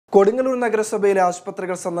കൊടുങ്ങല്ലൂർ നഗരസഭയിലെ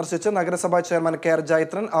ആശുപത്രികൾ സന്ദർശിച്ച് നഗരസഭാ ചെയർമാൻ കെ ആർ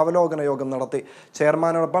ജയത്രൻ അവലോകന യോഗം നടത്തി.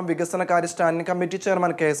 ചെയർമാനോടൊപ്പം വികസനകാര്യ standing committee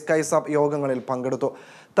chairman K S Kaisab യോഗങ്ങളിൽ പങ്കെടുത്തു.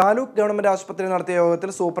 താലൂക്ക് ഗവൺമെന്റ് ആശുപത്രിയിൽ നടത്തിയ യോഗത്തിൽ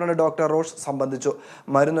സൂപ്രണ്ട് ഡോക്ടർ റോഷ് സംബന്ധിച്ചു.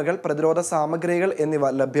 മരുന്നുകൾ, പ്രതിരോധ സാമഗ്രികൾ എന്നിവ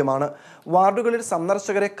ലഭ്യമാണ്. വാർഡുകളിൽ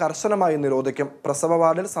സന്ദർശകരെ കർശനമായി നിരോധിക്കും. പ്രസവ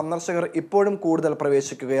വാർഡിൽ സന്ദർശകർ ഇപ്പോഴും കൂടുതൽ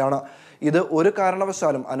പ്രവേശിക്കുകയാണ്. ഇത് ഒരു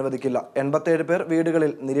കാരണവശാലും അനുവദിക്കില്ല. 87 പേർ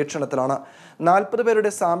വീടുകളിൽ നിരീക്ഷണത്തിലാണ്. 40 പേരുടെ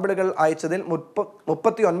സാമ്പിളുകൾ അയച്ചതിൽ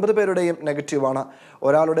 39 പേരുടെയും നെഗറ്റീവാണ്.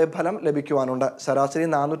 ഒരാളുടെ ഫലം ലഭിക്കുവാനുണ്ട്. ശരാശരി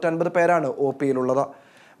 450 പേരാണ് OPയിലുള്ളത്.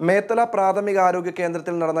 മേത്തല പ്രാഥമിക ആരോഗ്യ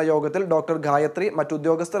കേന്ദ്രത്തിൽ നടന്ന യോഗത്തിൽ ഡോക്ടർ ഗായത്രി,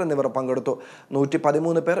 മറ്റുദ്യോഗസ്ഥർ എന്നിവർ പങ്കെടുത്തു.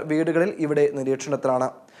 113 പേർ വീടുകളിൽ ഇവിടെ നിരീക്ഷണത്തിലാണ്.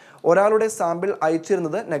 ഒരാളുടെ സാമ്പിൾ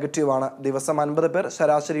അയച്ചിരുന്നത് നെഗറ്റീവാണ്. ദിവസം 50 പേർ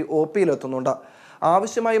ശരാശരി OPയിലെത്തുന്നുണ്ട്.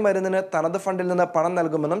 ആവശ്യമായ മരുന്നിന് തനത് ഫണ്ടിൽ നിന്ന് പണം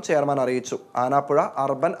നൽകുമെന്നും ചെയർമാൻ അറിയിച്ചു. ആനാപ്പുഴ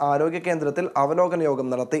അർബൻ ആരോഗ്യ കേന്ദ്രത്തിൽ അവലോകന യോഗം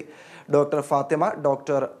നടത്തി. ഡോക്ടർ ഫാത്തിമ,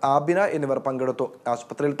 ഡോക്ടർ ആബിന എന്നിവർ പങ്കെടുത്തു.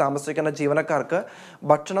 ആശുപത്രിയിൽ താമസിക്കുന്ന ജീവനക്കാർക്ക്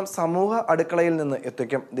ഭക്ഷണം സമൂഹ അടുക്കളയിൽ നിന്ന്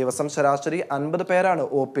എത്തിക്കും. ദിവസം ശരാശരി 50 പേരാണ്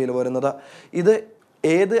OPയിൽ വരുന്നത്. ഇത്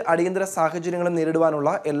ഏത് അടിയന്തര സാഹചര്യങ്ങളും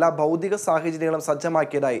നേരിടുവാനുള്ള എല്ലാ ഭൗതിക സാഹചര്യങ്ങളും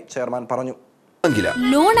സജ്ജമാക്കിയതായി ചെയർമാൻ പറഞ്ഞു.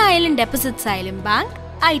 ലോൺ ആയാലും ഡെപ്പോസിറ്റ്സ് ആയാലും ബാങ്ക്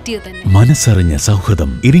മനസ്സറിഞ്ഞ സൗഹൃദം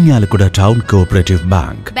Irinjalakuda town cooperative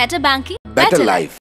bank. Better banking, better life.